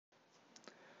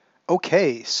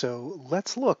Okay, so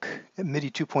let's look at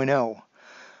MIDI 2.0.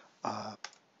 Uh,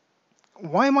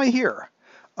 why am I here?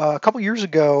 A couple years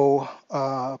ago,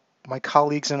 my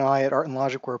colleagues and I at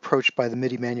Art+Logic were approached by the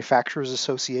MIDI Manufacturers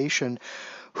Association,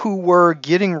 who were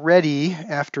getting ready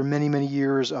after many, many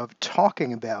years of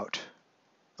talking about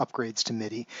upgrades to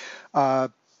MIDI, uh,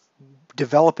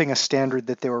 developing a standard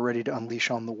that they were ready to unleash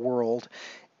on the world.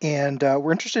 And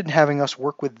we're interested in having us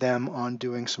work with them on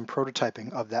doing some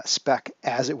prototyping of that spec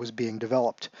as it was being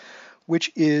developed,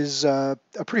 which is a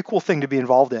pretty cool thing to be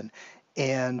involved in.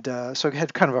 And so I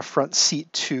had kind of a front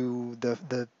seat to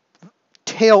the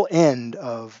tail end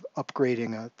of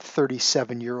upgrading a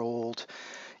 37-year-old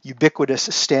ubiquitous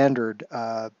standard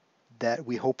that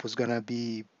we hope was going to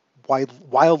be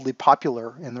wildly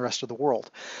popular in the rest of the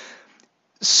world.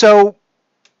 So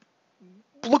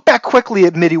look back quickly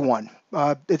at MIDI 1.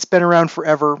 It's been around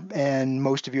forever, and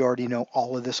most of you already know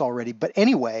all of this already. But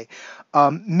anyway,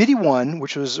 MIDI 1,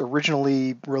 which was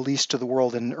originally released to the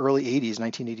world in the early 80s,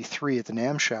 1983 at the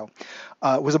NAMM show,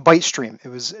 was a byte stream. It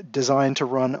was designed to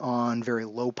run on very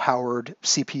low-powered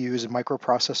CPUs and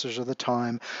microprocessors of the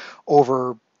time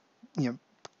over,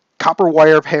 copper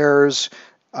wire pairs,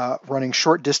 running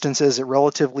short distances at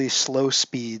relatively slow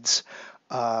speeds.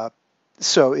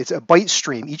 So it's a byte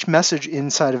stream. Each message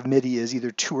inside of MIDI is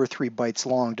either 2 or 3 bytes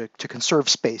long to conserve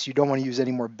space. You don't want to use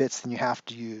any more bits than you have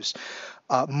to use.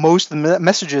 Most of the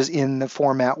messages in the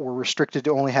format were restricted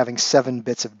to only having 7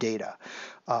 bits of data.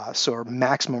 So a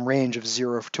maximum range of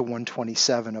 0 to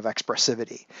 127 of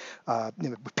expressivity.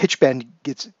 Pitch bend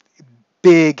gets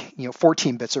big,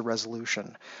 14 bits of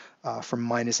resolution from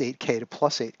 -8K to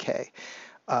 +8K.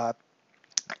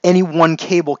 Any one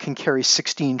cable can carry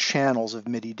 16 channels of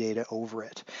MIDI data over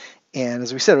it. And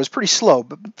as we said, it was pretty slow,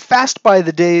 but fast by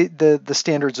the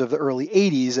standards of the early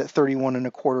 80s at 31 and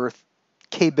a quarter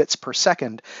kbits per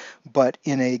second. But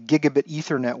in a gigabit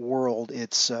Ethernet world,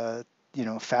 it's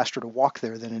faster to walk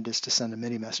there than it is to send a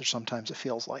MIDI message. Sometimes it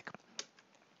feels like.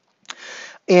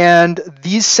 And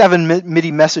these 7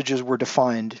 MIDI messages were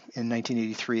defined in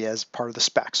 1983 as part of the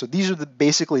spec. So these are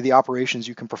basically the operations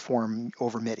you can perform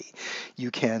over MIDI. You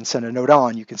can send a note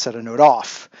on, you can set a note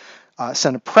off,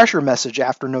 send a pressure message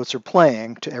after notes are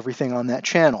playing to everything on that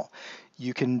channel.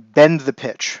 You can bend the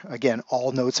pitch. Again,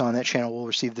 all notes on that channel will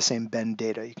receive the same bend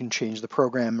data. You can change the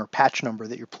program or patch number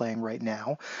that you're playing right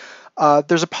now.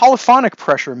 There's a polyphonic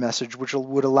pressure message, which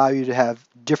would allow you to have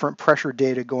different pressure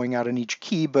data going out in each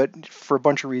key, but for a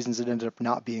bunch of reasons, it ended up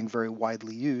not being very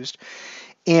widely used.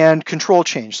 And control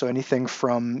change, so anything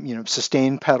from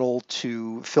sustain pedal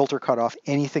to filter cutoff,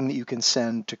 anything that you can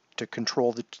send to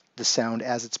control the sound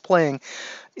as it's playing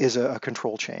is a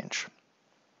control change.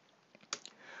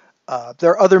 There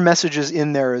are other messages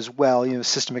in there as well,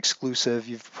 system exclusive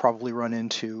you've probably run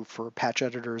into for patch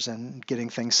editors and getting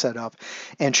things set up,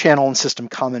 and channel and system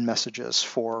common messages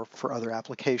for other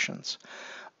applications.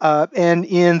 And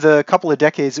in the couple of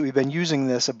decades that we've been using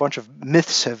this, a bunch of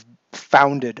myths have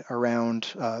founded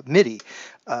around MIDI.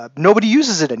 Nobody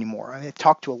uses it anymore. I've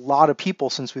talked to a lot of people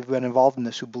since we've been involved in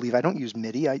this who believe I don't use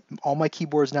MIDI. All my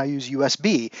keyboards now use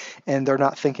USB, and they're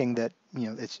not thinking that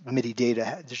it's MIDI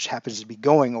data just happens to be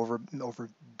going over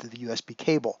the USB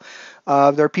cable.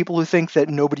 There are people who think that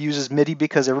nobody uses MIDI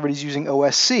because everybody's using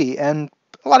OSC, and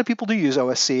a lot of people do use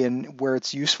OSC, and where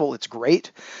it's useful, it's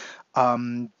great.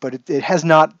 But it has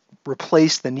not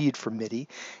replaced the need for MIDI.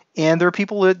 And there are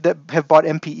people that have bought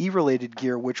MPE related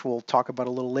gear, which we'll talk about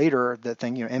a little later, that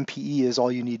think MPE is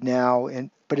all you need now,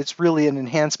 but it's really an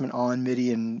enhancement on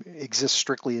MIDI and exists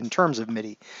strictly in terms of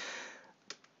MIDI.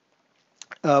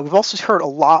 We've also heard a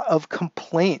lot of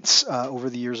complaints over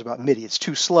the years about MIDI. It's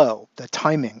too slow. The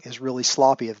timing is really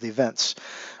sloppy of the events.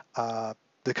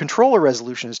 The controller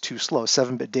resolution is too slow.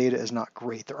 7-bit data is not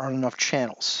great. There aren't enough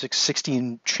channels.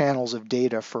 16 channels of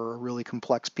data for a really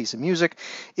complex piece of music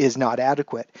is not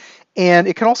adequate. And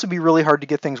it can also be really hard to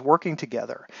get things working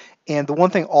together. And the one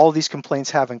thing all of these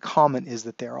complaints have in common is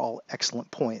that they're all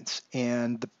excellent points.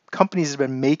 And the companies that have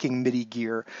been making MIDI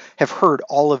gear have heard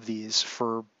all of these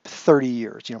for 30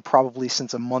 years, probably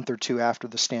since a month or two after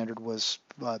the standard was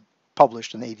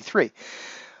published in '83.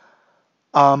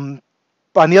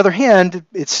 On the other hand,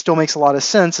 it still makes a lot of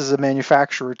sense as a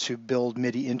manufacturer to build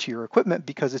MIDI into your equipment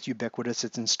because it's ubiquitous,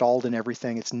 it's installed in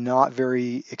everything, it's not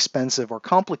very expensive or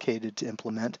complicated to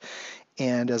implement,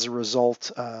 and as a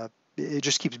result, it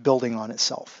just keeps building on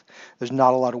itself. There's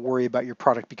not a lot of worry about your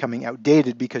product becoming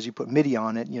outdated because you put MIDI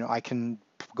on it. I can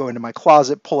go into my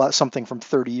closet, pull out something from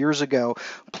 30 years ago,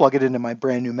 plug it into my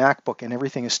brand new MacBook, and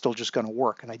everything is still just going to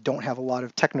work. And I don't have a lot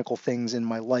of technical things in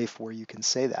my life where you can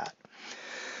say that.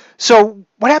 So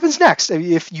what happens next?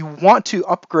 If you want to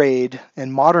upgrade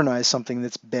and modernize something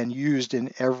that's been used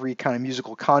in every kind of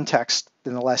musical context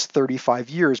in the last 35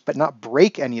 years, but not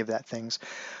break any of that things,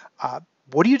 uh,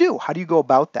 what do you do? How do you go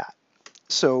about that?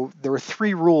 So there were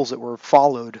three rules that were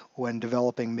followed when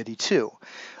developing MIDI 2.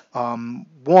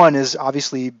 One is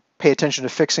obviously pay attention to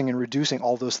fixing and reducing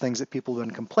all those things that people have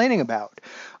been complaining about.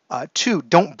 Two,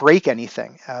 don't break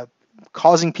anything.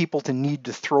 Causing people to need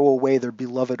to throw away their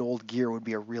beloved old gear would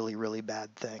be a really, really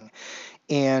bad thing.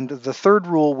 And the third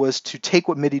rule was to take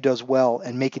what MIDI does well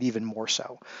and make it even more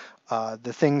so.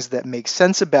 The things that make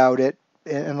sense about it,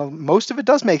 and most of it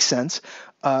does make sense,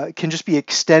 can just be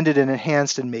extended and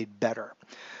enhanced and made better.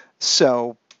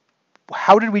 So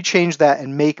how did we change that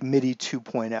and make MIDI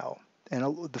 2.0?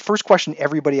 And the first question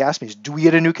everybody asks me is, do we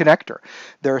get a new connector?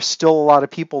 There are still a lot of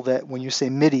people that when you say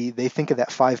MIDI, they think of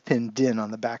that 5-pin DIN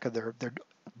on the back of their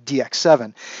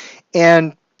DX7.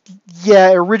 And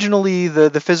yeah, originally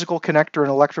the physical connector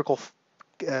and electrical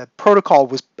protocol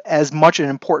was as much an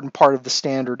important part of the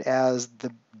standard as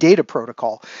the data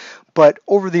protocol. But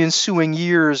over the ensuing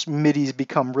years, MIDI's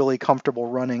become really comfortable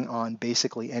running on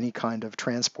basically any kind of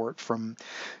transport, from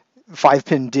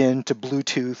 5-pin DIN to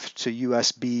Bluetooth to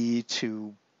USB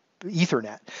to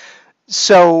Ethernet.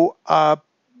 So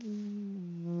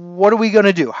what are we going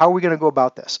to do? How are we going to go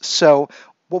about this? So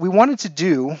what we wanted to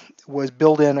do was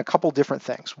build in a couple different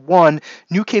things. One,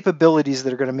 new capabilities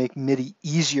that are going to make MIDI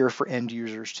easier for end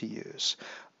users to use.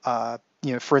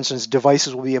 For instance,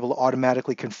 devices will be able to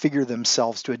automatically configure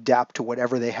themselves to adapt to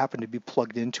whatever they happen to be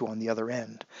plugged into on the other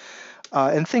end.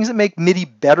 And things that make MIDI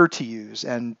better to use.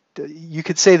 And you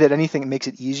could say that anything that makes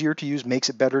it easier to use makes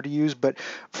it better to use, but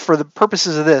for the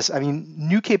purposes of this, I mean,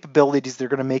 new capabilities that are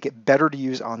going to make it better to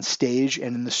use on stage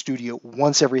and in the studio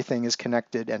once everything is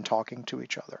connected and talking to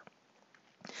each other.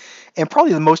 And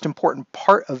probably the most important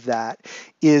part of that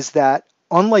is that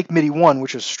unlike MIDI 1,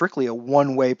 which is strictly a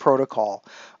one-way protocol,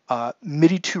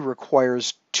 MIDI 2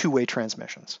 requires two-way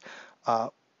transmissions.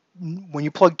 When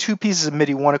you plug two pieces of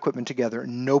MIDI 1 equipment together,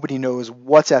 nobody knows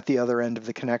what's at the other end of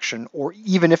the connection, or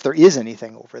even if there is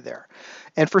anything over there.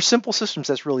 And for simple systems,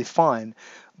 that's really fine.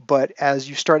 But as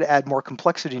you start to add more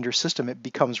complexity in your system, it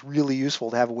becomes really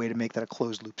useful to have a way to make that a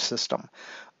closed loop system.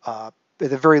 At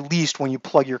the very least, when you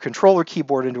plug your controller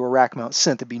keyboard into a rack mount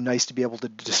synth, it'd be nice to be able to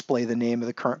display the name of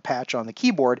the current patch on the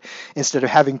keyboard instead of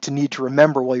having to need to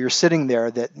remember while you're sitting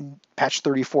there that patch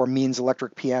 34 means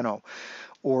electric piano,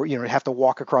 or have to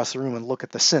walk across the room and look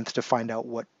at the synth to find out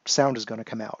what sound is going to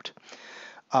come out.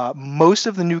 Most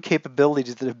of the new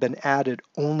capabilities that have been added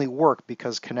only work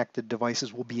because connected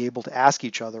devices will be able to ask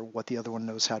each other what the other one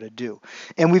knows how to do.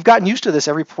 And we've gotten used to this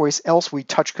every place else we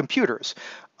touch computers.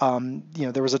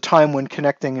 There was a time when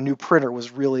connecting a new printer was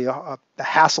really a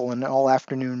hassle and an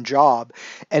all-afternoon job,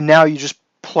 and now you just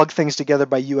plug things together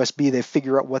by USB, they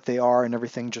figure out what they are, and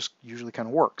everything just usually kind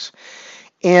of works.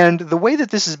 And the way that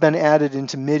this has been added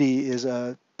into MIDI is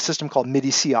a system called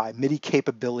MIDI CI, MIDI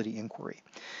Capability Inquiry.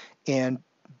 And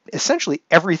essentially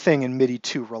everything in MIDI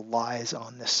 2 relies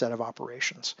on this set of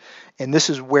operations. And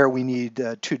this is where we need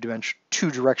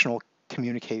two-directional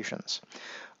communications.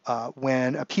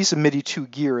 When a piece of MIDI 2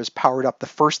 gear is powered up, the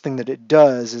first thing that it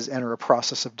does is enter a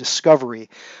process of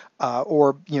discovery,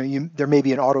 or there may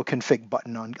be an auto config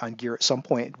button on gear at some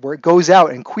point where it goes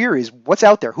out and queries what's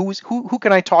out there, who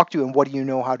can I talk to, and what do you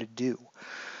know how to do.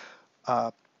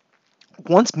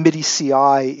 Once MIDI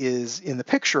CI is in the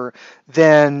picture,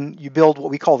 then you build what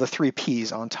we call the 3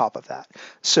 Ps on top of that.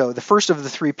 So the first of the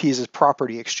 3 Ps is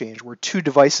property exchange, where two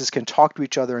devices can talk to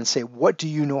each other and say, what do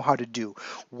you know how to do?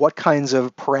 What kinds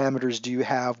of parameters do you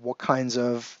have? What kinds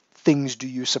of things do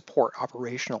you support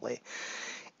operationally?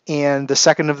 And the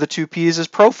second of the 2 Ps is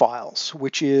profiles,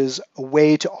 which is a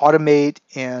way to automate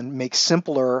and make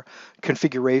simpler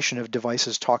configuration of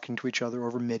devices talking to each other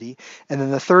over MIDI. And then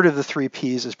the third of the 3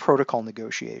 Ps is protocol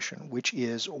negotiation, which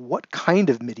is what kind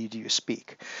of MIDI do you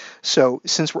speak? So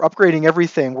since we're upgrading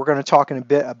everything, we're going to talk in a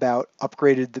bit about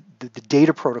upgraded the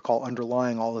data protocol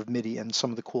underlying all of MIDI and some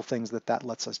of the cool things that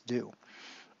lets us do.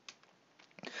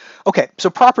 Okay, so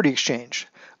property exchange,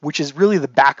 which is really the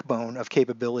backbone of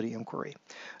capability inquiry.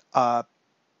 The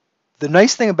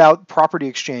nice thing about property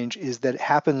exchange is that it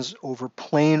happens over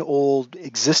plain old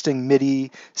existing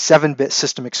MIDI 7-bit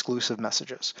system exclusive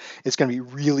messages. It's going to be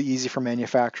really easy for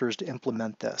manufacturers to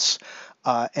implement this.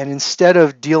 And instead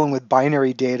of dealing with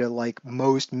binary data like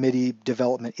most MIDI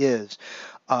development is,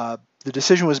 the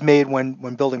decision was made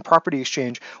when building Property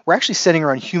Exchange. We're actually setting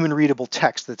around human readable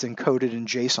text that's encoded in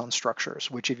JSON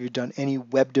structures, which if you've done any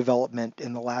web development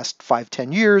in the last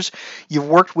 5-10 years, you've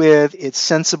worked with. It's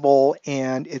sensible,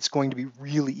 and it's going to be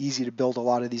really easy to build a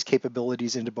lot of these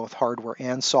capabilities into both hardware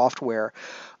and software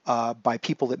by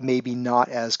people that may be not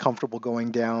as comfortable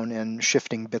going down and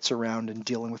shifting bits around and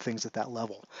dealing with things at that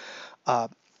level.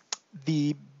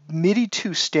 The MIDI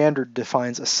 2 standard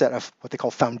defines a set of what they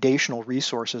call foundational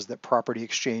resources that Property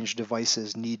Exchange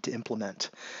devices need to implement.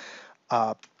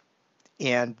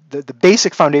 And the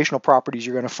basic foundational properties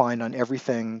you're going to find on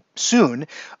everything soon,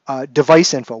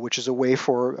 device info, which is a way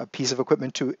for a piece of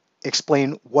equipment to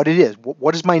explain what it is.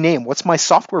 What is my name? What's my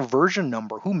software version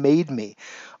number? Who made me?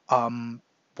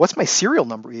 What's my serial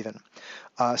number even?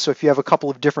 So if you have a couple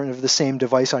of different of the same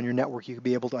device on your network, you could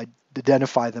be able to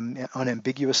identify them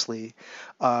unambiguously.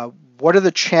 What are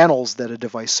the channels that a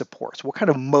device supports? What kind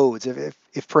of modes? If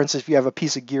for instance, if you have a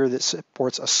piece of gear that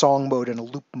supports a song mode and a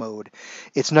loop mode,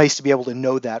 it's nice to be able to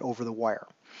know that over the wire.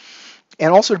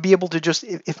 And also to be able to just,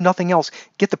 if nothing else,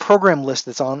 get the program list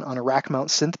that's on a rack mount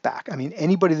synth back. I mean,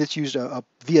 anybody that's used a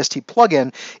VST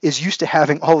plugin is used to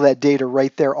having all of that data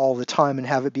right there all the time and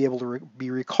have it be able to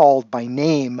be recalled by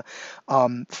name.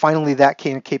 Finally, that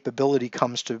kind of capability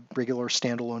comes to regular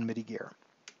standalone MIDI gear.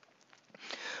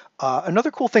 Another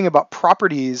cool thing about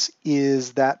properties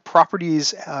is that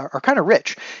properties are kind of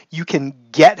rich. You can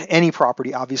get any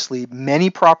property, obviously.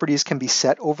 Many properties can be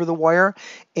set over the wire.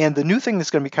 And the new thing that's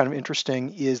going to be kind of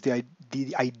interesting is the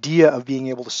idea of being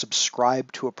able to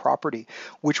subscribe to a property,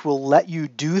 which will let you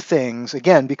do things,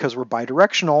 again, because we're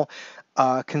bidirectional.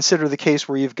 Consider the case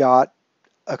where you've got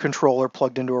a controller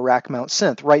plugged into a rack mount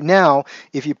synth. Right now,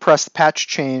 if you press the patch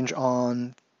change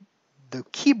on the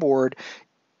keyboard,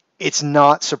 it's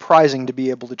not surprising to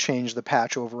be able to change the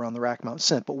patch over on the rack mount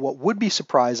synth. But what would be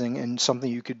surprising, and something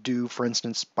you could do, for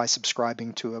instance, by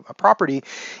subscribing to a property,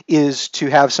 is to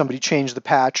have somebody change the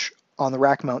patch on the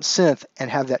rack mount synth and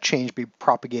have that change be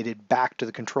propagated back to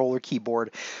the controller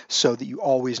keyboard so that you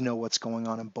always know what's going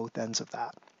on both ends of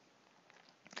that.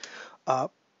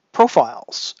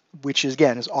 Profiles, which is,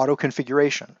 again, is auto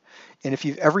configuration. And if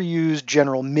you've ever used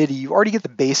general MIDI, you already get the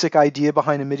basic idea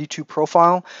behind a MIDI 2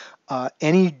 profile.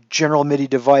 Any general MIDI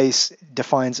device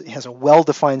has a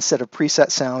well-defined set of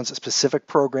preset sounds, specific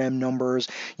program numbers.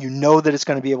 You know that it's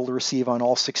going to be able to receive on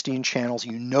all 16 channels.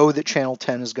 You know that channel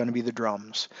 10 is going to be the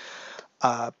drums.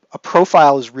 A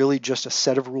profile is really just a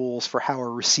set of rules for how a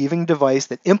receiving device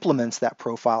that implements that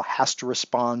profile has to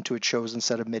respond to a chosen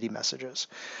set of MIDI messages.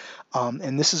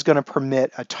 And this is going to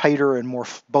permit a tighter and more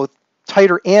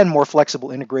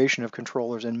flexible integration of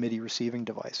controllers and MIDI receiving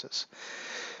devices.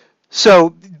 So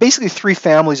basically 3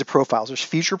 families of profiles. There's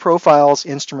feature profiles,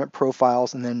 instrument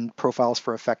profiles, and then profiles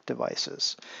for effect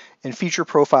devices. And feature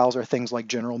profiles are things like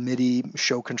general MIDI,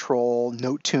 show control,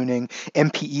 note tuning.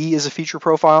 MPE is a feature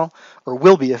profile, or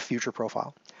will be a feature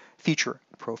profile.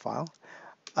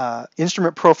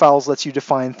 Instrument profiles lets you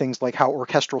define things like how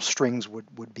orchestral strings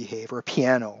would behave, or a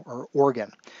piano, or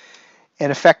organ. And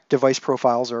effect device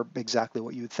profiles are exactly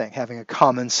what you would think, having a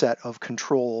common set of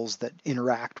controls that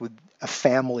interact with a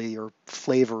family or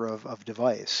flavor of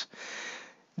device.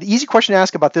 The easy question to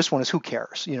ask about this one is, who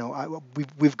cares? You know,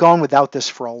 we've gone without this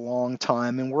for a long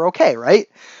time, and we're okay, right?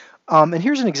 And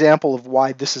here's an example of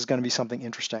why this is going to be something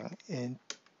interesting. And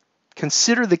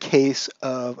consider the case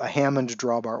of a Hammond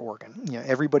drawbar organ. You know,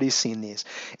 everybody's seen these,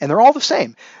 and they're all the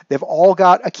same. They've all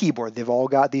got a keyboard. They've all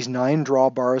got these 9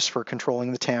 drawbars for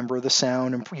controlling the timbre of the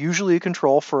sound, and usually a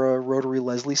control for a rotary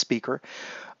Leslie speaker.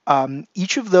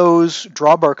 Each of those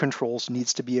drawbar controls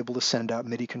needs to be able to send out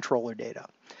MIDI controller data.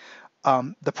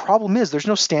 The problem is there's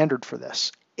no standard for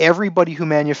this. Everybody who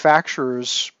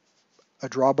manufactures a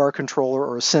drawbar controller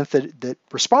or a synth that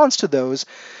responds to those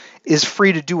is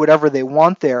free to do whatever they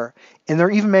want there. And there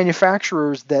are even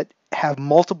manufacturers that have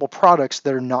multiple products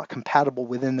that are not compatible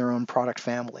within their own product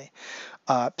family.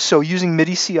 So using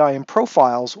MIDI CI and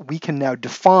profiles, we can now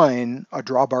define a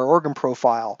drawbar organ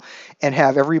profile and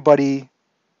have everybody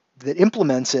that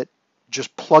implements it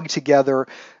just plug together,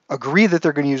 agree that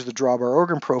they're going to use the drawbar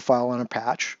organ profile on a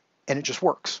patch, and it just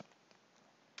works.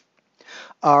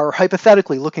 Or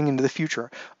hypothetically, looking into the future,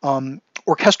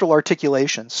 orchestral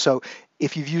articulations. So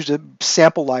if you've used a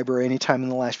sample library anytime in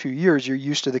the last few years, you're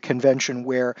used to the convention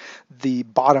where the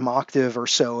bottom octave or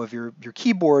so of your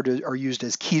keyboard are used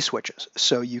as key switches.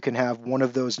 So you can have one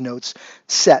of those notes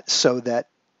set so that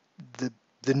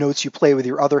the notes you play with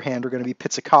your other hand are going to be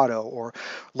pizzicato or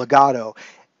legato.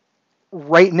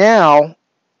 Right now,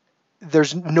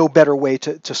 there's no better way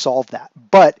to solve that.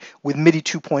 But with MIDI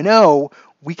 2.0,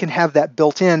 we can have that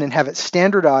built in and have it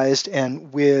standardized,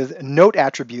 and with note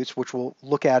attributes, which we'll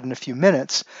look at in a few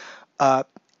minutes,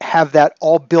 have that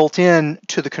all built in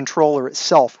to the controller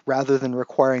itself, rather than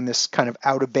requiring this kind of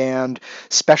out-of-band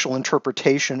special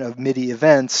interpretation of MIDI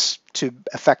events to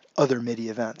affect other MIDI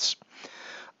events.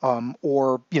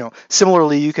 Or,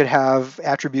 similarly, you could have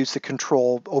attributes that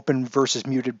control open versus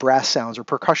muted brass sounds or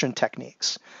percussion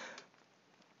techniques.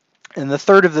 And the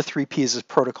third of the 3 Ps is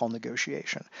protocol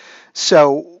negotiation.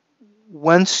 So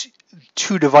once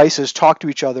two devices talk to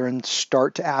each other and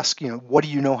start to ask, what do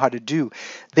you know how to do,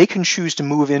 they can choose to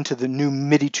move into the new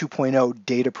MIDI 2.0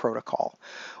 data protocol,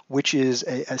 which is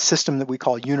a system that we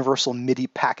call universal MIDI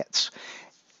packets.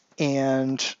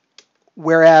 And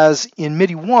whereas in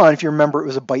MIDI 1, if you remember, it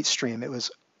was a byte stream. It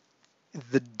was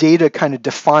the data kind of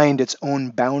defined its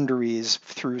own boundaries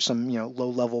through some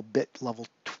low-level bit level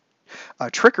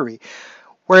trickery.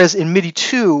 Whereas in MIDI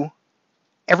 2,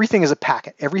 everything is a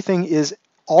packet. Everything is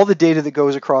all the data that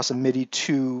goes across a MIDI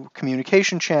 2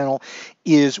 communication channel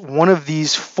is one of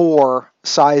these 4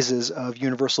 sizes of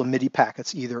universal MIDI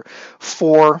packets, either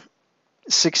 4,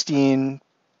 16,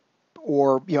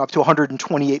 or up to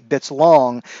 128 bits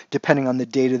long, depending on the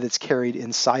data that's carried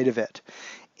inside of it.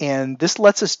 And this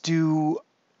lets us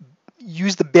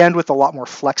use the bandwidth a lot more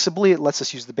flexibly. It lets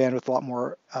us use the bandwidth a lot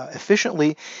more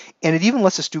efficiently, and it even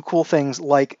lets us do cool things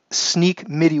like sneak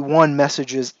MIDI 1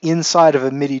 messages inside of a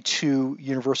MIDI 2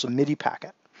 universal MIDI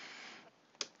packet.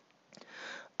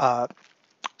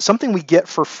 Something we get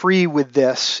for free with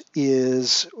this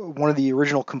is one of the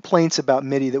original complaints about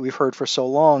MIDI that we've heard for so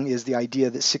long is the idea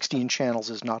that 16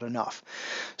 channels is not enough.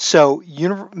 So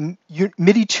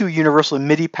MIDI 2 universal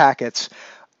MIDI packets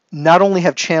not only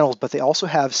have channels, but they also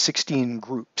have 16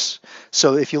 groups.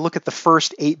 So if you look at the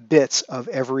first 8 bits of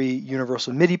every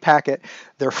universal MIDI packet,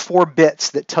 there are 4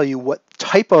 bits that tell you what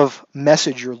type of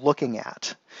message you're looking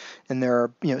at. And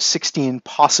there are 16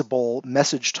 possible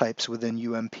message types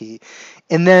within UMP.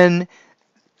 And then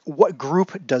what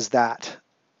group does that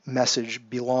message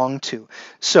belong to?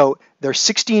 So there are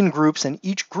 16 groups, and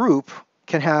each group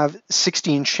can have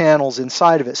 16 channels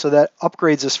inside of it. So that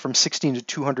upgrades us from 16 to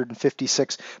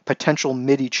 256 potential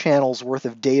MIDI channels worth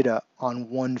of data on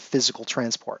one physical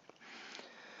transport.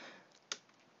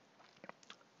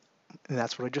 And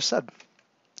that's what I just said.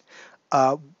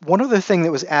 One other thing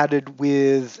that was added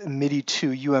with MIDI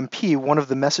 2 UMP, one of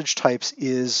the message types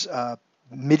is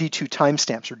MIDI 2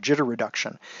 timestamps or jitter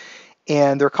reduction.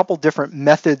 And there are a couple different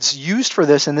methods used for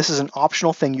this, and this is an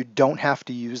optional thing. You don't have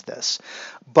to use this.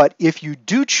 But if you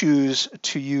do choose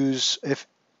to use, and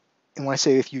when I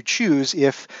say if you choose,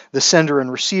 if the sender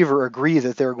and receiver agree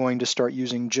that they're going to start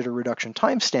using jitter reduction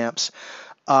timestamps,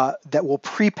 that will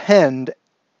prepend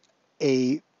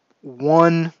a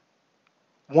one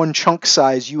chunk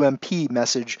size UMP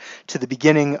message to the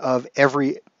beginning of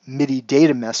every MIDI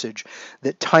data message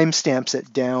that timestamps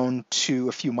it down to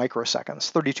a few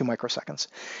microseconds, 32 microseconds.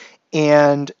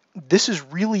 And this is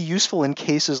really useful in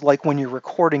cases like when you're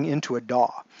recording into a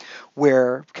DAW,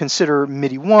 where consider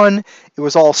MIDI 1, it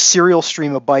was all serial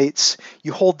stream of bytes.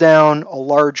 You hold down a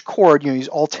large chord, use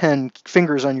all 10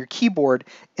 fingers on your keyboard,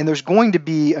 and there's going to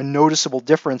be a noticeable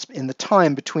difference in the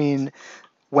time between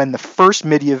when the first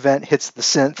MIDI event hits the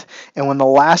synth and when the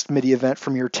last MIDI event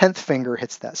from your 10th finger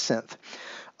hits that synth.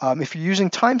 If you're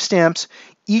using timestamps,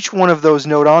 each one of those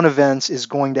note-on events is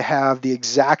going to have the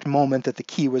exact moment that the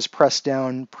key was pressed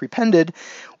down prepended,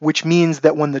 which means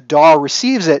that when the DAW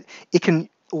receives it, it can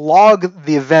log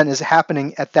the event as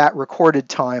happening at that recorded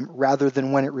time rather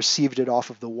than when it received it off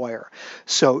of the wire.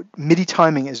 So MIDI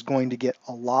timing is going to get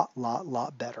a lot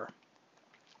better.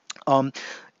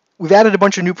 We've added a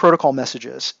bunch of new protocol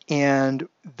messages, and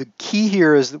the key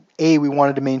here is that we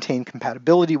wanted to maintain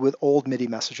compatibility with old MIDI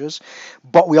messages,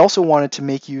 but we also wanted to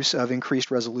make use of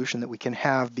increased resolution that we can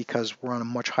have because we're on a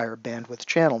much higher bandwidth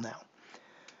channel now.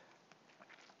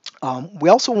 We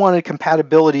also wanted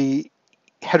compatibility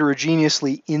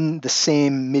heterogeneously in the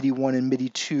same MIDI 1 and MIDI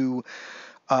 2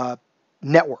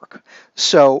 network.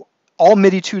 So all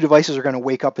MIDI 2 devices are going to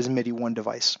wake up as a MIDI 1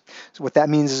 device. So what that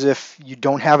means is if you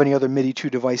don't have any other MIDI 2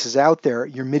 devices out there,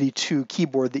 your MIDI 2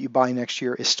 keyboard that you buy next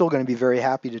year is still going to be very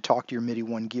happy to talk to your MIDI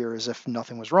 1 gear as if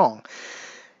nothing was wrong.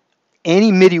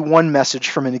 Any MIDI 1 message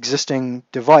from an existing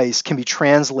device can be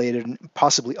translated and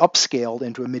possibly upscaled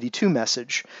into a MIDI 2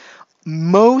 message.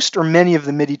 Most or many of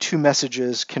the MIDI 2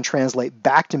 messages can translate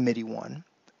back to MIDI 1.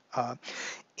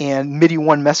 And MIDI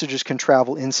 1 messages can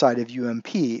travel inside of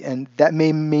UMP, and that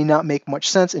may not make much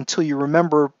sense until you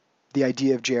remember the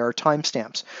idea of JR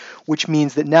timestamps, which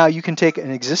means that now you can take an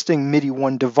existing MIDI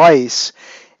 1 device,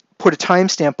 put a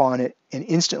timestamp on it and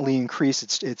instantly increase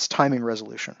its timing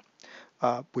resolution,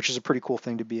 which is a pretty cool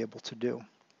thing to be able to do.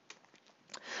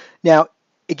 Now,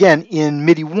 again, in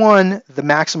MIDI 1, the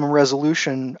maximum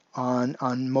resolution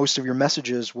on most of your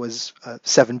messages was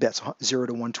 7 bits, 0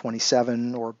 to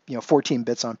 127, or 14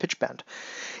 bits on pitch bend.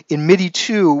 In MIDI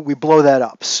 2, we blow that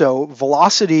up. So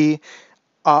velocity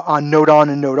on note on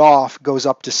and note off goes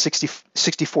up to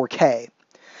 64K.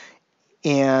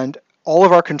 And all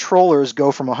of our controllers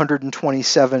go from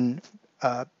 127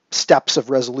 steps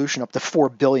of resolution up to 4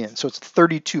 billion. So it's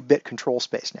 32-bit control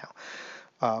space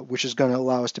now, which is going to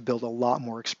allow us to build a lot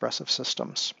more expressive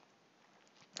systems.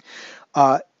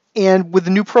 And with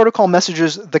the new protocol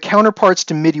messages, the counterparts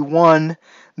to MIDI 1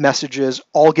 messages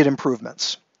all get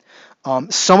improvements.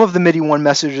 Some of the MIDI 1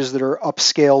 messages that are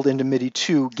upscaled into MIDI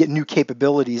 2 get new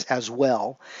capabilities as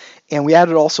well. And we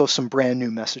added also some brand new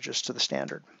messages to the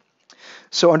standard.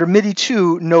 So under MIDI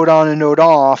 2, note on and note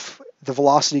off, the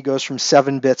velocity goes from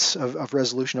 7 bits of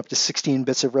resolution up to 16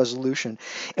 bits of resolution.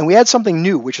 And we add something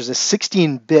new, which is a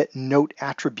 16-bit note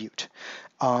attribute.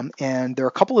 And there are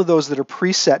a couple of those that are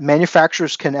preset.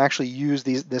 Manufacturers can actually use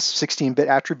this 16-bit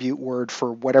attribute word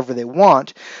for whatever they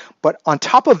want. But on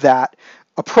top of that,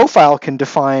 a profile can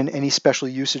define any special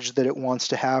usage that it wants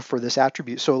to have for this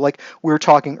attribute. So like we were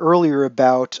talking earlier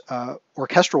about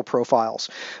orchestral profiles,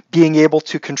 being able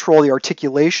to control the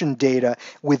articulation data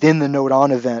within the note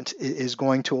on event is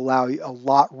going to allow a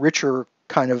lot richer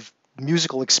kind of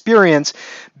musical experience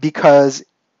because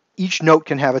each note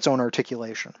can have its own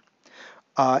articulation.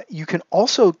 You can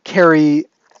also carry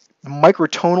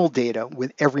microtonal data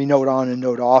with every note on and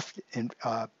note off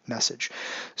message.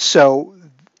 So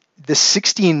the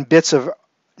 16 bits of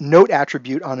note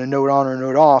attribute on a note on or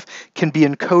note off can be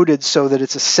encoded so that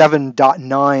it's a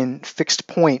 7.9 fixed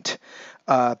point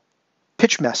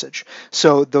pitch message.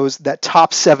 So that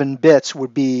top 7 bits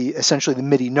would be essentially the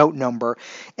MIDI note number,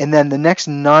 and then the next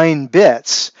 9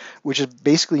 bits, which is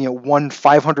basically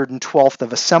 1/512th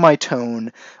of a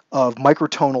semitone of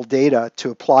microtonal data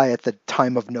to apply at the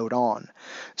time of note on.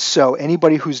 So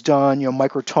anybody who's done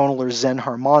microtonal or Zen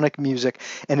harmonic music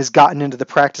and has gotten into the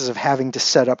practice of having to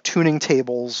set up tuning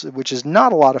tables, which is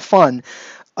not a lot of fun,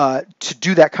 to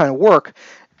do that kind of work,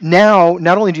 now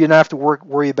not only do you not have to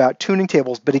worry about tuning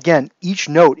tables, but again, each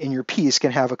note in your piece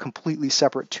can have a completely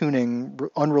separate tuning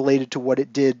unrelated to what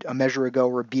it did a measure ago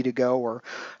or a beat ago or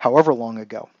however long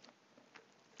ago.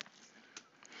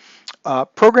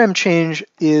 Program change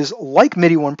is like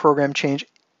MIDI 1 program change,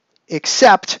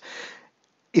 except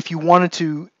if you wanted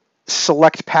to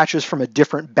select patches from a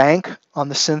different bank on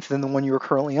the synth than the one you were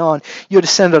currently on, you had to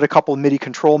send out a couple of MIDI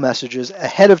control messages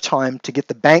ahead of time to get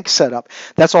the bank set up.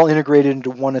 That's all integrated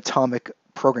into one atomic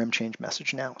program change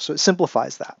message now, so it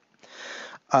simplifies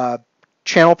that.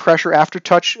 Channel pressure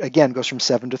aftertouch, again, goes from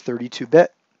 7 to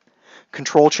 32-bit.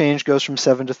 Control change goes from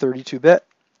 7 to 32-bit.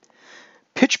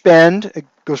 Pitch bend, it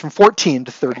goes from 14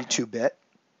 to 32-bit.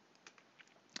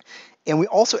 And we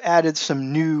also added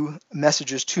some new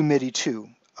messages to MIDI 2,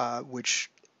 which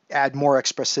add more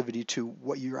expressivity to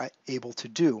what you're able to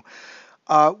do.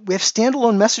 We have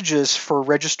standalone messages for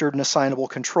registered and assignable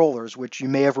controllers, which you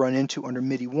may have run into under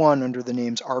MIDI 1 under the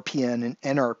names RPN and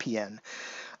NRPN.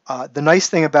 The nice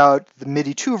thing about the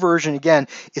MIDI 2 version, again,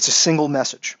 it's a single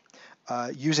message.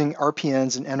 Using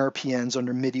RPNs and NRPNs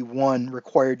under MIDI 1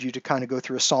 required you to kind of go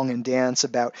through a song and dance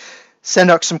about send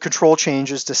out some control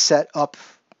changes to set up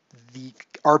the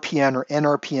RPN or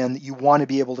NRPN that you want to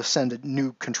be able to send a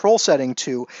new control setting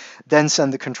to, then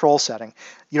send the control setting.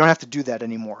 You don't have to do that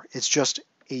anymore. It's just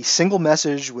a single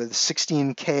message with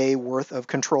 16K worth of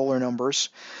controller numbers,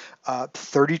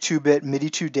 32-bit MIDI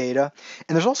 2 data,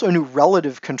 and there's also a new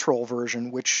relative control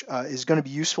version, which is going to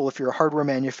be useful if you're a hardware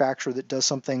manufacturer that does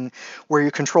something where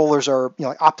your controllers are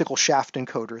like optical shaft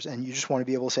encoders, and you just want to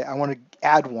be able to say, I want to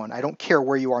add one. I don't care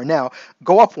where you are now.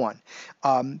 Go up one.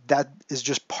 That is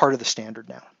just part of the standard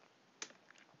now.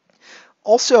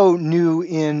 Also new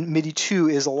in MIDI 2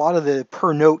 is a lot of the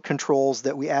per note controls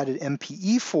that we added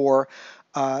MPE for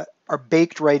are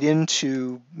baked right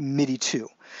into MIDI 2.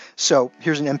 So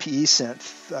here's an MPE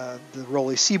synth, the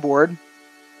Rolly Seaboard.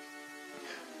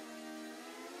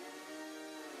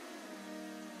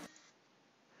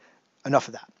 Enough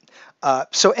of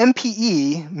that. So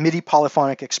MPE, MIDI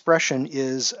polyphonic expression,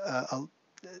 is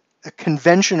a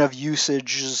convention of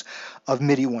usages of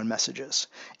MIDI 1 messages.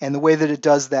 And the way that it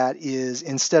does that is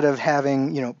instead of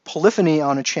having polyphony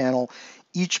on a channel,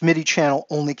 each MIDI channel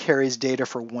only carries data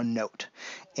for one note.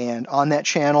 And on that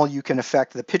channel, you can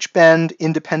affect the pitch bend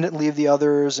independently of the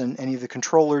others and any of the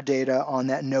controller data on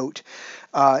that note.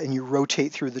 And you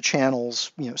rotate through the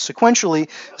channels, sequentially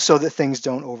so that things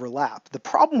don't overlap. The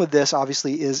problem with this,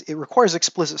 obviously, is it requires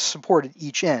explicit support at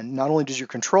each end. Not only does your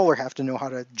controller have to know how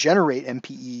to generate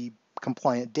MPE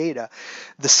compliant data,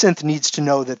 the synth needs to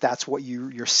know that that's what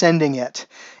you're sending it,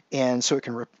 and so it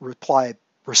can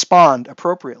respond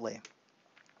appropriately.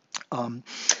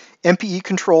 MPE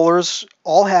controllers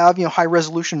all have high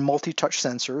resolution multi-touch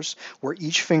sensors where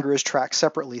each finger is tracked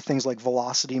separately, things like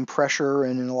velocity and pressure,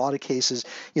 and in a lot of cases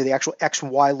the actual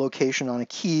XY location on a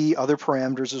key, other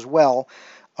parameters as well,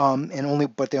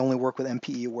 but they only work with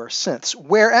MPE aware synths.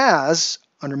 Whereas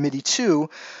under MIDI 2,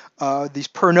 these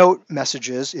per note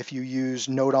messages, if you use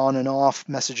note on and off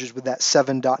messages with that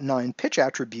 7.9 pitch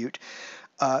attribute,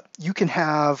 you can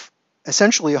have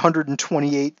essentially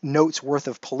 128 notes worth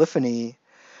of polyphony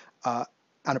on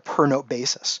a per note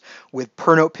basis, with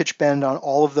per note pitch bend on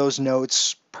all of those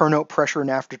notes, per note pressure and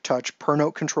aftertouch, per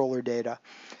note controller data.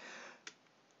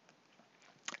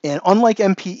 And unlike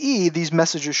MPE, these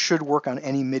messages should work on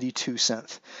any MIDI 2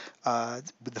 synth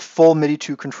with the full MIDI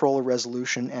 2 controller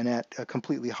resolution and at a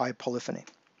completely high polyphony.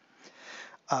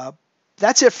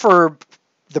 That's it for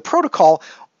the protocol.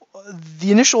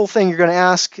 The initial thing you're going to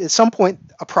ask, at some point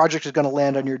a project is going to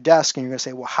land on your desk and you're going to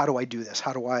say, well, how do I do this?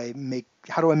 How do I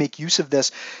make use of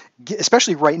this?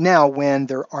 Especially right now when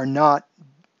there are not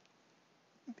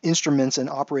instruments and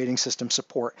operating system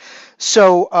support.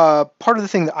 So part of the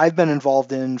thing that I've been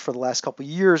involved in for the last couple of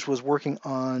years was working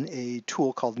on a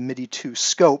tool called MIDI 2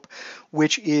 Scope,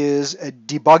 which is a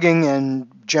debugging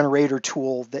and generator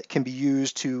tool that can be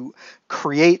used to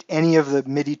create any of the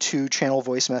MIDI 2 channel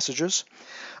voice messages.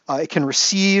 It can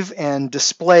receive and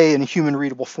display in a human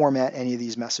readable format any of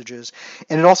these messages.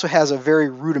 And it also has a very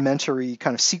rudimentary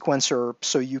kind of sequencer,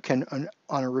 so you can,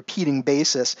 on a repeating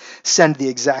basis, send the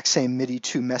exact same MIDI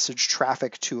 2 message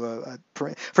traffic to for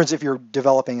instance, if you're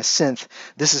developing a synth,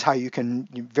 this is how you can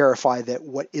verify that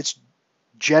what it's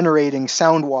generating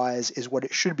sound-wise is what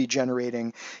it should be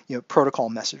generating, protocol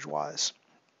message-wise.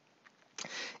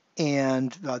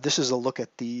 And this is a look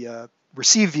at the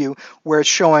receive view, where it's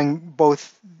showing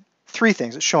both three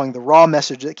things. It's showing the raw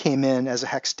message that came in as a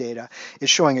hex data. It's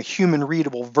showing a human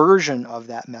readable version of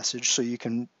that message, so you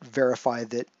can verify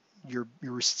that you're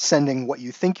sending what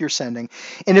you think you're sending.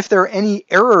 And if there are any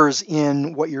errors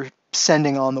in what you're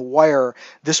sending on the wire,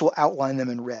 this will outline them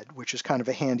in red, which is kind of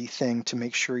a handy thing to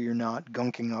make sure you're not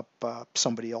gunking up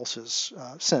somebody else's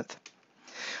synth.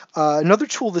 Another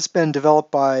tool that's been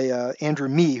developed by Andrew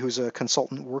Mee, who's a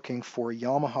consultant working for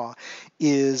Yamaha,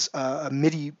 is a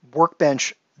MIDI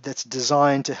workbench that's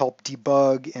designed to help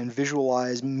debug and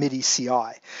visualize MIDI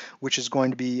CI, which is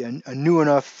going to be a new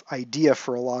enough idea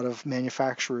for a lot of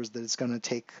manufacturers that it's going to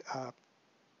take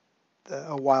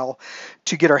a while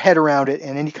to get our head around it,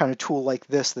 and any kind of tool like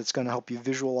this that's going to help you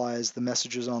visualize the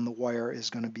messages on the wire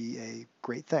is going to be a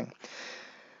great thing.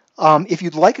 If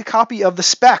you'd like a copy of the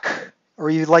spec, or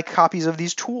you'd like copies of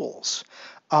these tools,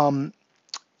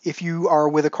 if you are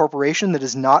with a corporation that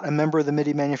is not a member of the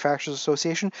MIDI Manufacturers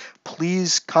Association,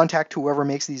 please contact whoever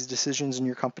makes these decisions in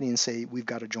your company and say, we've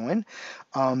got to join.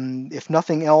 If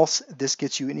nothing else, this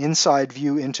gets you an inside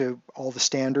view into all the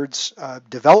standards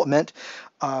development.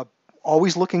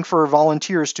 Always looking for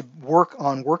volunteers to work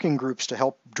on working groups to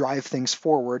help drive things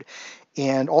forward,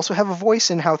 and also have a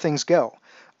voice in how things go.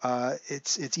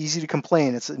 It's easy to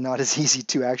complain. It's not as easy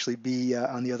to actually be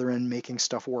on the other end making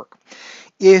stuff work.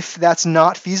 If that's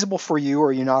not feasible for you,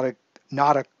 or you're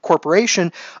not a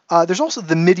corporation, there's also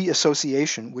the MIDI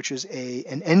Association, which is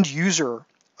an end user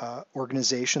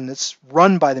organization that's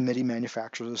run by the MIDI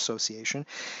Manufacturers Association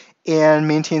and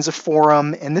maintains a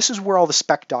forum, and this is where all the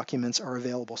spec documents are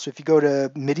available. So if you go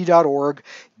to MIDI.org,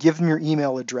 give them your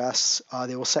email address,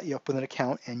 they will set you up with an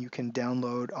account, and you can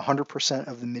download 100%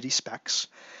 of the MIDI specs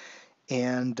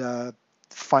and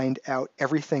find out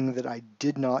everything that I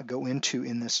did not go into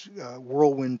in this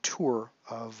whirlwind tour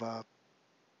of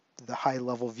the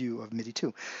high-level view of MIDI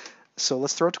 2. So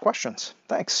let's throw it to questions.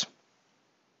 Thanks.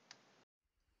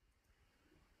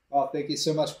 Well, thank you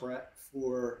so much, Brett,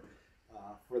 for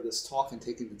this talk and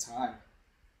taking the time.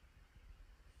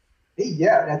 Hey,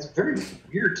 yeah, that's very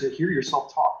weird to hear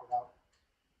yourself talk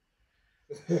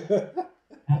without.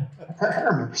 I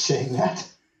remember saying that.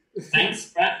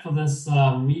 Thanks, Brett, for this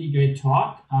really great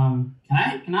talk. Can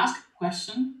I ask a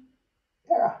question?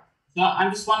 Yeah. So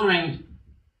I'm just wondering,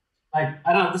 I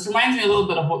don't know, this reminds me a little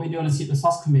bit of what we do in the C++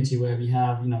 committee, where we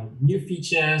have, new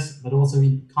features, but also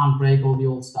we can't break all the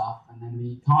old stuff. And and then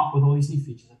we come up with all these new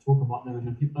features. I talk about them, and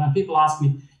then people ask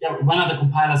me, yeah, when are the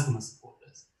compilers going to support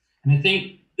this? And I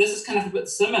think this is kind of a bit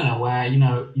similar, where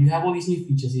you have all these new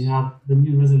features, you have the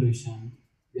new resolution,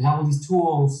 you have all these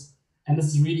tools, and this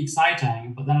is really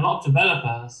exciting. But then a lot of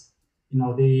developers,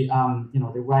 they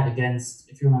write against,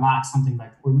 if you're on a Mac, something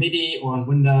like or MIDI, or on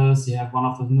Windows, you have one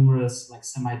of those numerous like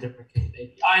semi-deprecated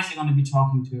APIs you're going to be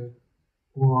talking to,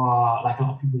 or like a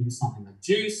lot of people use something like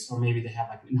Juice, or maybe they have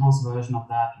like an in-house version of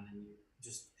that, and then you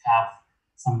just have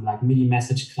some like MIDI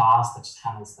message class that just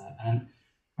handles that. And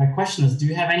my question is, do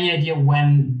you have any idea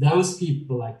when those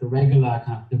people, like the regular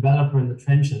kind of developer in the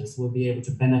trenches, will be able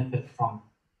to benefit from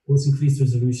this increased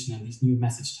resolution and these new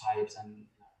message types, and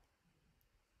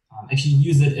actually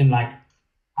use it in like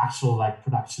actual like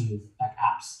production like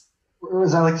apps? Or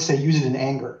as I like to say, use it in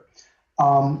anger.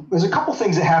 There's a couple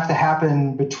things that have to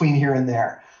happen between here and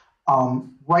there.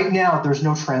 Right now, there's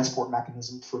no transport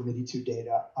mechanism for MIDI 2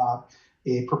 data.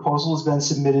 A proposal has been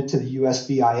submitted to the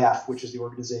USBIF, which is the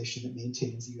organization that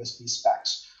maintains the USB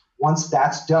specs. Once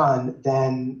that's done,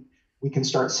 then we can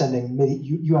start sending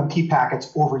MIDI UMP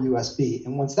packets over USB.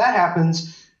 And once that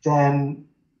happens, then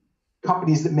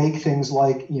companies that make things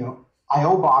like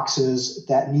I/O boxes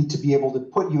that need to be able to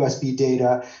put USB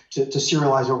data to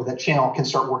serialize over that channel can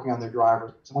start working on their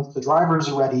drivers. So once the drivers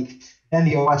are ready, then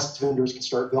the OS vendors can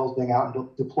start building out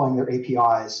and deploying their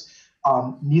APIs.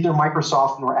 Neither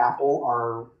Microsoft nor Apple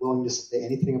are willing to say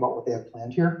anything about what they have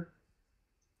planned here.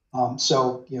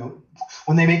 So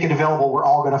when they make it available, we're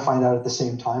all going to find out at the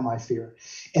same time, I fear.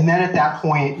 And then at that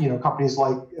point, companies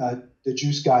like the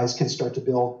Juice guys can start to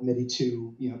build MIDI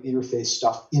 2 interface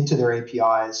stuff into their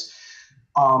APIs.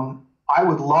 I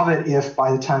would love it if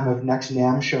by the time of next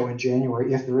NAMM show in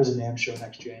January, if there is a NAMM show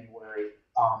next January,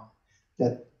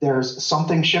 that there's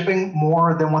something shipping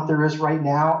more than what there is right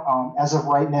now. As of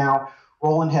right now,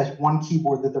 Roland has one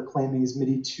keyboard that they're claiming is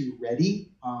MIDI 2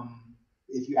 ready.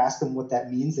 If you ask them what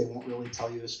that means, they won't really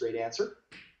tell you a straight answer.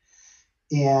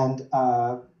 And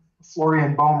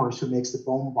Florian Bohmers, who makes the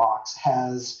Bohm box,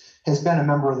 has been a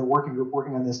member of the working group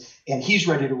working on this, and he's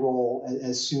ready to roll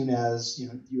as soon as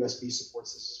USB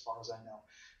supports this, as far as I know.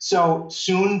 So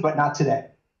soon, but not today.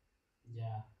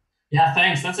 Yeah,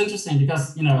 thanks. That's interesting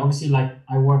because obviously, like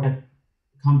I work at a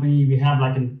company, we have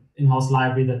like an in-house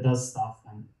library that does stuff,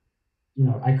 and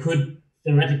I could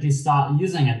theoretically start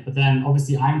using it, but then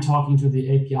obviously I'm talking to the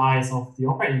APIs of the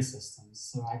operating systems,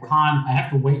 so I have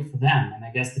to wait for them, and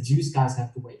I guess the Juice guys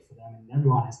have to wait for them, and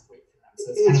everyone has to wait for them.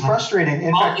 So it's frustrating.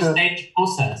 In fact, multi-stage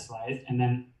process, right? And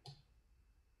then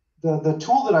the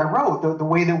tool that I wrote, the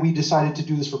way that we decided to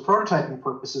do this for prototyping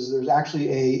purposes, there's actually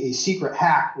a secret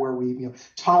hack where we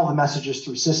tunnel the messages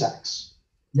through sysex.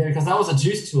 Yeah, because that was a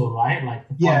Juice tool, right?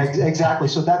 Exactly.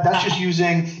 So that's just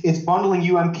it's bundling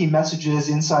UMP messages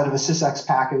inside of a sysex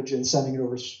package and sending it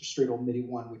over straight old MIDI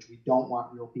 1, which we don't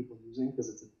want real people using because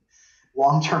it's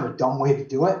long-term a dumb way to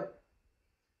do it.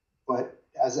 But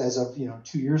as of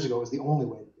 2 years ago, it was the only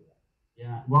way to do it.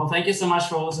 Yeah. Well, thank you so much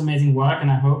for all this amazing work, and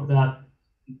I hope that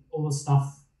all this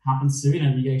stuff happens soon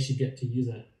and we actually get to use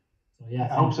it. So yeah,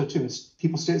 I hope so too.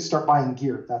 People start buying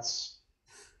gear. That's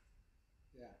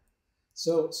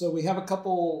So we have a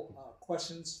couple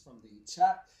questions from the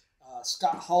chat.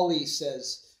 Scott Hawley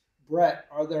says, Brett,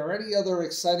 are there any other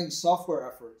exciting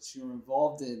software efforts you're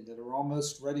involved in that are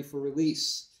almost ready for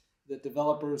release that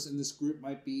developers in this group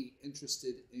might be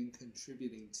interested in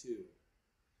contributing to?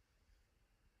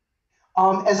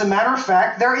 As a matter of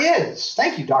fact, there is.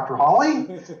 Thank you, Dr. Hawley.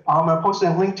 I'm posting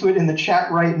a link to it in the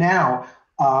chat right now.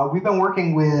 We've been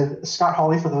working with Scott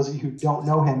Hawley. For those of you who don't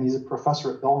know him, he's a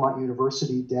professor at Belmont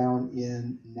University down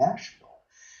in Nashville,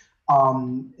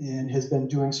 and has been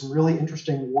doing some really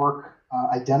interesting work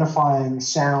identifying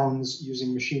sounds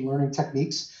using machine learning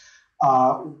techniques.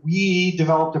 We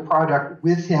developed a project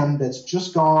with him that's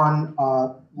just gone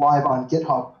live on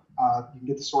GitHub. You can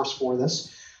get the source for this,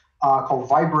 called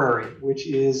Vibrary, which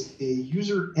is a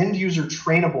end-user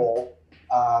trainable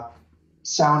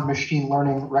sound machine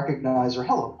learning recognizer.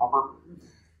 Hello, Popper.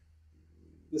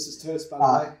 This is Toast,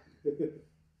 by the way.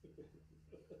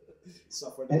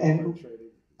 Software development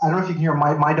training. I don't know if you can hear,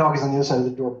 my dog is on the other side of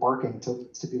the door barking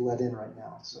to be let in right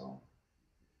now. So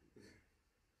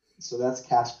that's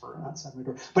Casper outside my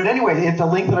door. But anyway, at the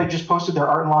link that I just posted there,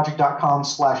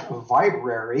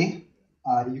 artandlogic.com/vibrary,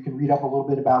 you can read up a little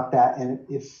bit about that. And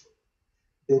if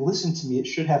they listen to me, it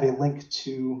should have a link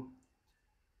to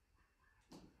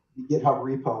the GitHub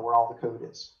repo where all the code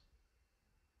is.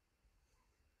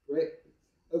 Great.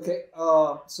 Okay,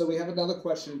 so we have another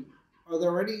question. Are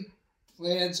there any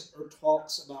plans or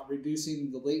talks about reducing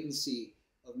the latency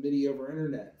of MIDI over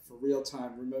internet for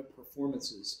real-time remote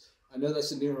performances? I know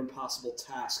that's a near impossible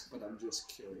task, but I'm just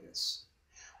curious.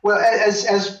 Well,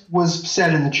 as was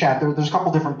said in the chat, there's a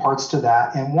couple different parts to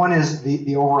that, and one is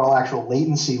the overall actual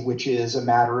latency, which is a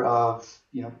matter of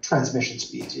transmission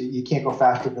speeds. You can't go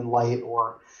faster than light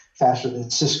or faster than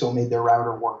Cisco made their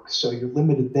router work, so you're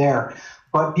limited there.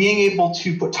 But being able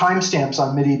to put timestamps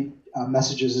on MIDI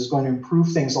messages is going to improve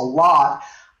things a lot,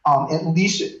 at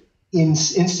least in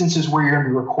instances where you're going to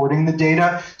be recording the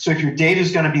data. So if your data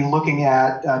is going to be looking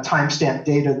at timestamp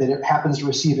data that it happens to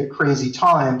receive at crazy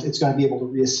times, it's going to be able to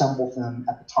reassemble them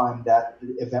at the time that the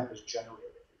event was generated.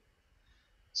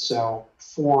 So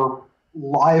for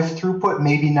live throughput,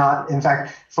 maybe not. In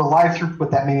fact, for live throughput,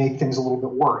 that may make things a little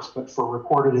bit worse, but for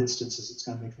recorded instances, it's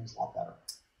going to make things a lot better.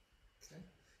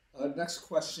 Okay. Next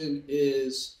question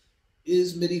is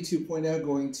MIDI 2.0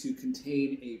 going to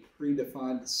contain a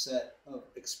predefined set of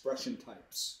expression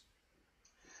types?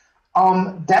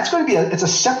 That's going to be it's a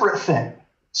separate thing.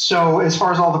 So as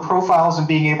far as all the profiles and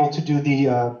being able to do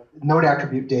the node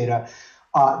attribute data,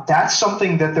 that's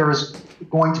something that there is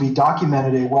going to be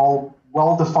documented a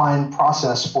well-defined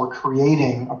process for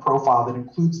creating a profile that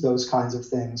includes those kinds of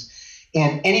things.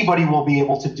 And anybody will be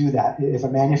able to do that. If a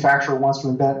manufacturer wants to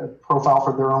embed a profile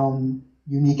for their own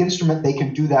unique instrument, they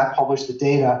can do that, publish the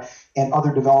data, and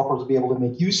other developers will be able to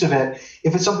make use of it.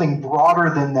 If it's something broader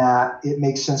than that, it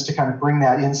makes sense to kind of bring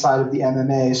that inside of the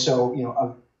MMA so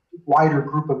a wider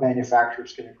group of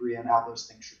manufacturers can agree on how those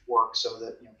things should work so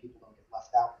that people don't get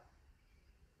left out.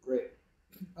 Great.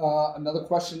 Another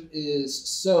question is,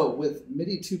 so with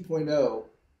MIDI 2.0,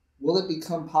 will it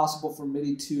become possible for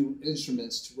MIDI 2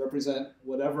 instruments to represent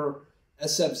whatever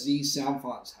SFZ sound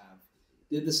fonts have?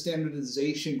 Did the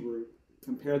standardization group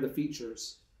compare the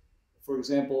features? For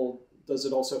example, does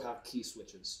it also have key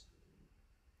switches?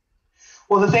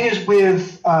 Well, the thing is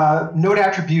with node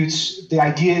attributes, the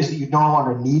idea is that you no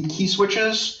longer need key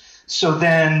switches. So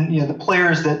then the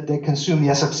players that consume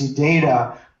the SFZ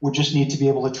data would just need to be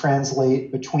able to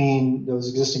translate between those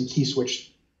existing key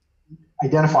switch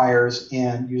identifiers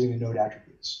and using the node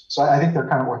attributes. So I think they're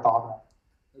kind of orthogonal.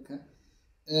 Okay.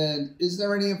 And is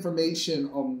there any information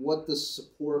on what the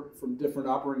support from different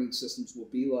operating systems will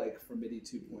be like for MIDI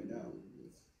 2.0?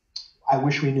 I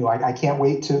wish we knew. I can't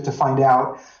wait to find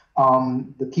out.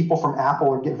 The people from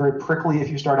Apple get very prickly if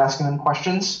you start asking them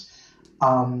questions.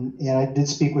 And I did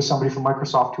speak with somebody from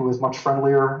Microsoft who was much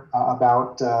friendlier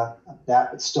about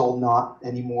that, but still not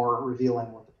any more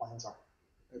revealing what the plans are.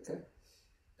 Okay.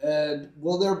 And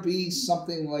will there be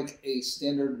something like a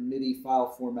standard MIDI file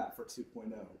format for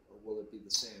 2.0, or will it be the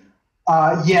same?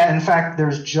 Yeah, in fact,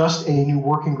 there's just a new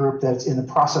working group that's in the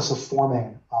process of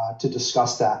forming to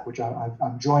discuss that, which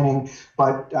I'm joining,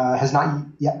 but has not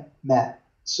yet met.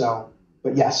 So,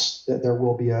 but yes, there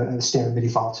will be a standard MIDI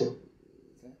file too.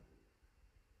 Okay.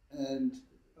 And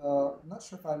I'm not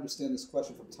sure if I understand this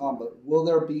question from Tom, but will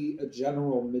there be a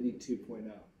general MIDI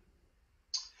 2.0?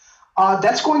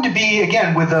 That's going to be,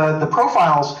 again, with the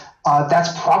profiles,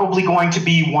 that's probably going to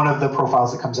be one of the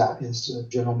profiles that comes out is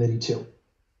General MIDI 2.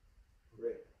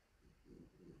 Great.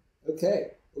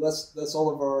 Okay, well, that's all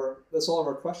of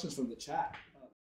our questions from the chat.